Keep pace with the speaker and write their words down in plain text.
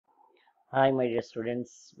Hi, my dear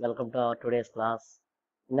students. Welcome to our today's class.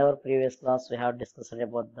 In our previous class, we have discussed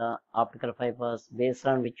about the optical fibers, based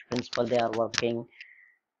on which principle they are working,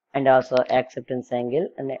 and also acceptance angle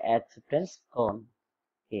and acceptance cone.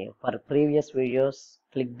 Okay, for previous videos,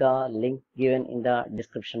 click the link given in the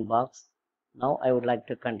description box. Now, I would like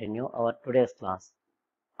to continue our today's class.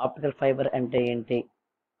 Optical fiber అంటే ఏంటి?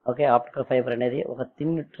 Okay, optical fibre అనేది ఒక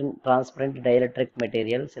thin transparent dielectric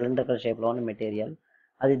material, cylindrical షేప్లో ఉన్న material.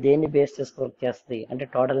 అది దేన్ని base చేసుకుని work చేస్తుంది అంటే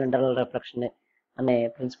టోటల్ ఇంటర్నల్ రిఫ్లెక్షన్ అనే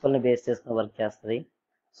ప్రిన్సిపల్ని బేస్ చేసుకుని వర్క్ చేస్తుంది.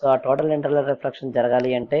 సో ఆ టోటల్ ఇంటర్నల్ రిఫ్లెక్షన్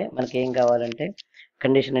జరగాలి అంటే మనకి ఏం కావాలంటే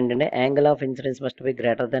కండిషన్ ఏంటంటే angle of incidence must be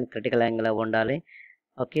greater than critical angle అవి ఉండాలి.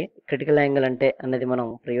 ఓకే, క్రిటికల్ యాంగిల్ అంటే అనేది మనం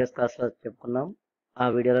ప్రీవియస్ క్లాస్లో చెప్పుకున్నాం. ఆ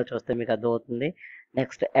వీడియోలో చూస్తే మీకు అర్థమవుతుంది.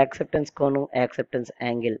 Next acceptance కోను, acceptance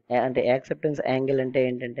angle. అంటే యాక్సెప్టెన్స్ యాంగిల్ అంటే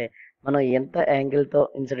ఏంటంటే మనం ఎంత యాంగిల్తో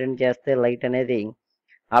ఇన్సిడెంట్ చేస్తే లైట్ అనేది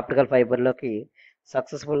ఆప్టికల్ ఫైబర్లోకి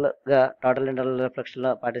సక్సెస్ఫుల్గా టోటల్ ఇంటర్నల్ రిఫ్లెక్షన్లో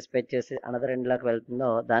పార్టిసిపేట్ చేసి అనదర్ ఎండ్లోకి వెళ్తుందో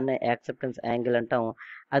దాన్నే యాక్సెప్టెన్స్ యాంగిల్ అంటాం.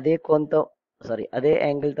 అదే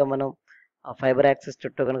యాంగిల్తో మనం ఫైబర్ యాక్సిస్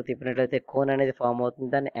చుట్టూ కనుక తిప్పినట్లయితే కోన్ అనేది ఫామ్ అవుతుంది.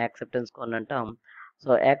 దాన్ని యాక్సెప్టెన్స్ కోన్ అంటాం.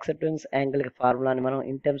 సో యాక్సెప్టెన్స్ యాంగిల్కి ఫార్ములాని మనం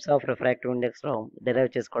in terms of refractive ఇండెక్స్లో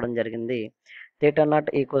derive చేసుకోవడం జరిగింది. theta naught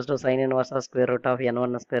equals to sin inverse of square root of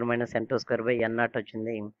n1 square minus n2 square by n naught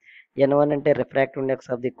వచ్చింది. n1 అంటే refractive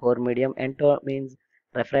index of the core medium, n2 means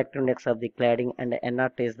refractive index of the cladding, and n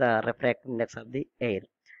naught is the refractive index of the air.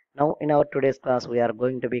 Now in our today's class we are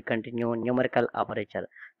going to be continue numerical aperture.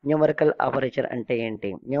 Numerical aperture అంటే ఏంటి?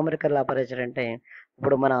 Numerical aperture అంటే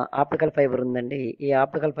ఇప్పుడు మన optical fibre ఉందండి. ఈ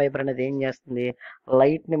optical fibre అనేది ఏం చేస్తుంది?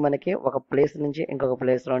 లైట్ని మనకి ఒక ప్లేస్ నుంచి ఇంకొక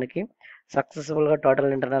ప్లేస్లోనికి సక్సెస్ఫుల్గా టోటల్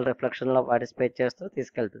ఇంటర్నల్ రిఫ్లెక్షన్లో పార్టిసిపేట్ చేస్తూ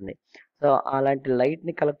తీసుకెళ్తుంది. సో అలాంటి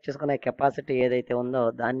లైట్ని కలెక్ట్ చేసుకునే కెపాసిటీ ఏదైతే ఉందో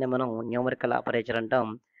దాన్ని మనం న్యూమరికల్ అపరేచర్ అంటాం.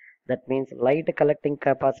 That means light collecting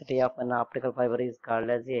capacity of an optical fibre is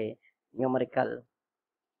called as a numerical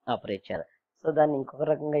aperture. So దాన్ని ఇంకొక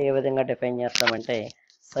రకంగా ఏ విధంగా డిఫైన్ చేస్తామంటే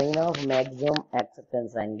sign of maximum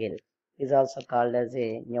acceptance angle is also called as a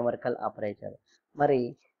numerical aperture. మరి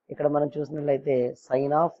ఇక్కడ మనం చూసినట్లయితే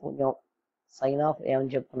సైన్ ఆఫ్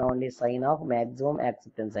ఏమని చెప్పుకున్నామండి? Sign of maximum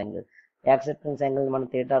acceptance angle. Acceptance angle మనం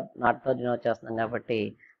థీటా నాట్తో డినోట్ చేస్తున్నాం కాబట్టి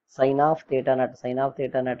సైన్ ఆఫ్ థీటా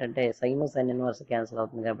నాట్ అంటే సైన్ ఇన్వర్స్ క్యాన్సిల్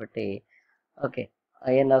అవుతుంది కాబట్టి ఓకే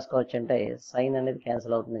ఏం రాసుకోవచ్చు అంటే సైన్ అనేది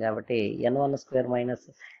క్యాన్సిల్ అవుతుంది కాబట్టి n1 square minus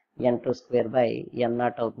n2 square by n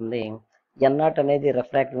not అవుతుంది. n నాట్ అనేది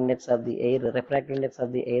refractive index of the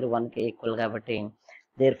air 1కి ఈక్వల్ కాబట్టి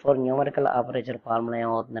దేర్ ఫోర్ న్యూమరికల్ ఆపరేచర్ ఫార్ములా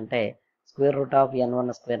ఏమవుతుందంటే square root of n1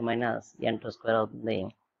 square minus n2 square అవుతుంది.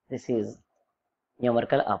 This is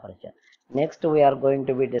numerical ఆపరేచర్. Next we are going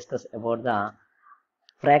to be discuss about the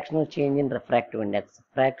fractional change in refractive index.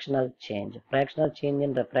 Fractional change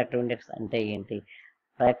in refractive index అంటే ఏంటి?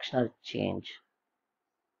 Fractional change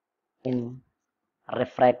in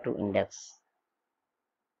refractive index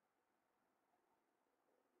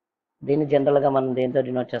దీన్ని జనరల్గా మనం దేంతో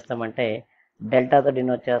denote చేస్తామంటే డెల్టాతో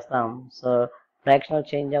denote చేస్తాం. So fractional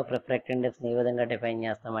change of refractive ఇండెక్స్ని ఏ విధంగా define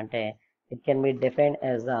చేస్తామంటే it can be defined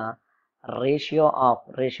as the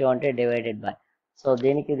ratio అంటే డివైడెడ్ బై. సో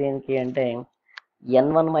దేనికి అంటే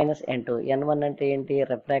n1 మైనస్ n2. n1 అంటే ఏంటి?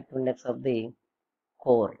 Refractive index of the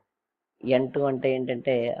core. n2 అంటే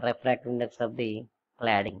ఏంటంటే refractive index of the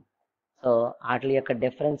cladding. So వాటి యొక్క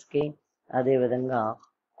డిఫరెన్స్కి అదేవిధంగా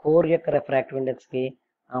కోర్ యొక్క రిఫ్రాక్టివ్ ఇండెక్స్కి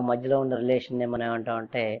ఆ మధ్యలో ఉన్న రిలేషన్ మనం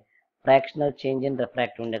ఏమంటామంటే ఫ్రాక్షనల్ చేంజ్ ఇన్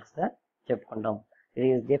రిఫ్రాక్టివ్ ఇండెక్స్గా చెప్పుకుంటాం. It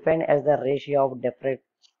is defined as the ratio of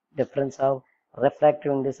difference of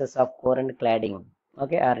refractive indexes of core and cladding.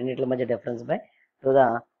 Okay, ఆ రెండింటి మధ్య difference by to the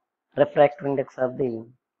refractive index of the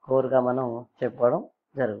కోర్గా మనం చెప్పుకోవడం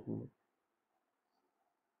జరుగుతుంది.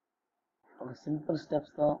 ఒక సింపుల్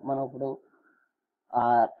స్టెప్స్తో మనం ఇప్పుడు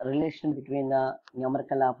relation between the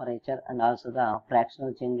numerical ఆపరేచర్ and also the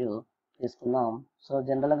fractional change తీసుకుందాం. సో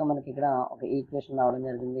జనరల్గా మనకి ఇక్కడ ఒక ఈక్వేషన్ రావడం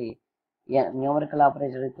జరిగింది. Numerical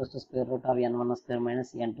ఆపరేచర్ equals to square root of n1 square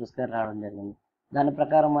minus n2 square రావడం జరిగింది. దాని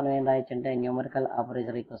ప్రకారం మనం ఏం రాయొచ్చు అంటే న్యూమరికల్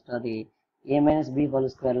ఆపరేచర్ ఈక్వల్స్ టు అది a మైనస్ b హోల్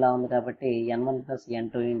స్క్వేర్లా ఉంది కాబట్టి n1 plus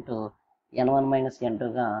n2 into n1 minus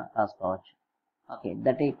n2గా రాసుకోవచ్చు. ఓకే,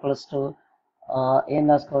 దట్ ఈక్వల్స్ టు ఏం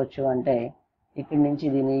రాసుకోవచ్చు అంటే ఇక్కడ నుంచి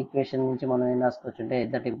దీని ఈక్వేషన్ నుంచి మనం ఏం రాసుకోవచ్చు అంటే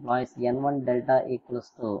that implies n1 delta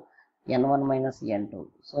equals to n1 minus n2.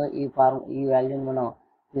 So ఈ వాల్యూని మనం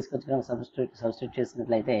తీసుకొచ్చుకొని సబ్స్టిట్యూట్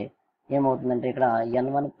చేసినట్లయితే ఏమవుతుందంటే ఇక్కడ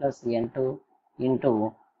n1 plus n2 into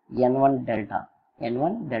n1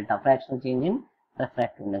 delta fractional change in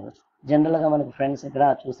refractive index. జనరల్గా మనకు ఫ్రెండ్స్ ఇక్కడ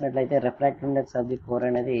చూసినట్లయితే refractive index of the core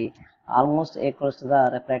అనేది almost equals to the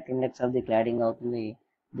refractive index of the cladding అవుతుంది.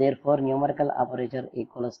 There four numerical ఆపరేచర్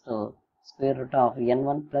equals to square root of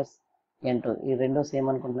n1 plus n2 ఈ రెండు same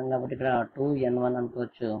అనుకుంటున్నాం కాబట్టి ఇక్కడ 2n1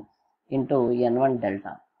 అనుకోవచ్చు into n1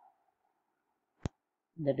 delta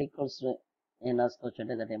that equals to n రాసుకోవచ్చు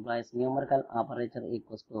అంటే that implies numerical operator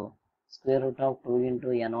equals to square root of 2 into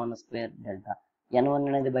n1 square delta n1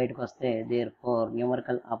 అనేది బయటకు వస్తే therefore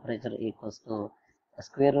numerical operator equals to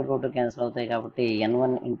square root cancel అవుతాయి కాబట్టి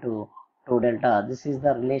n1 into 2 delta. This is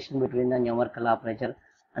the relation between the numerical operator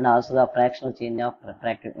and also the fractional change of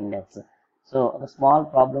refractive index. So a small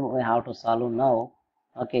problem we have to solve now.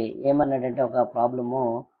 Okay, ఏమన్నాడంటే ఒక problem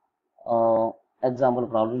example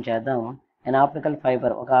problem చేద్దాం. an optical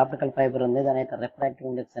fiber ఒక optical fibre ఉంది దాని యొక్క refractive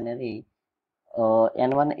index అనేది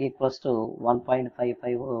n1 equals to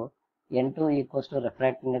 1.55 n2 equals to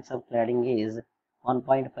refractive index of cladding is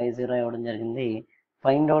 1.50 ఇవ్వడం జరిగింది.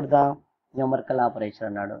 Find out the numerical operation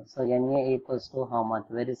అన్నాడు. So na equals to how much?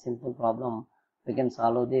 Very simple problem. we can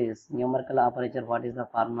solve this numerical operator. What is the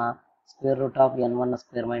formula? Square root of n1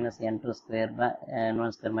 square minus n2 square by n1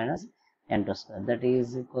 square minus n2 square, that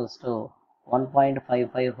is equals to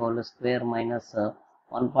 1.55 whole square minus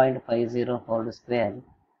 1.50 whole square,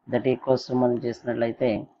 that equals to మనం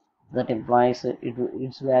చేసినట్లయితే that implies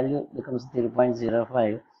its value becomes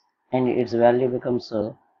 0.05 and its value becomes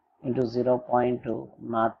into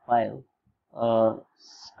 0.05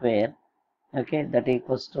 square. Okay, that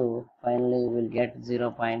equals to finally we will get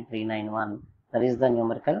 0.391. that is the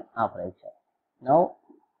numerical operator. Now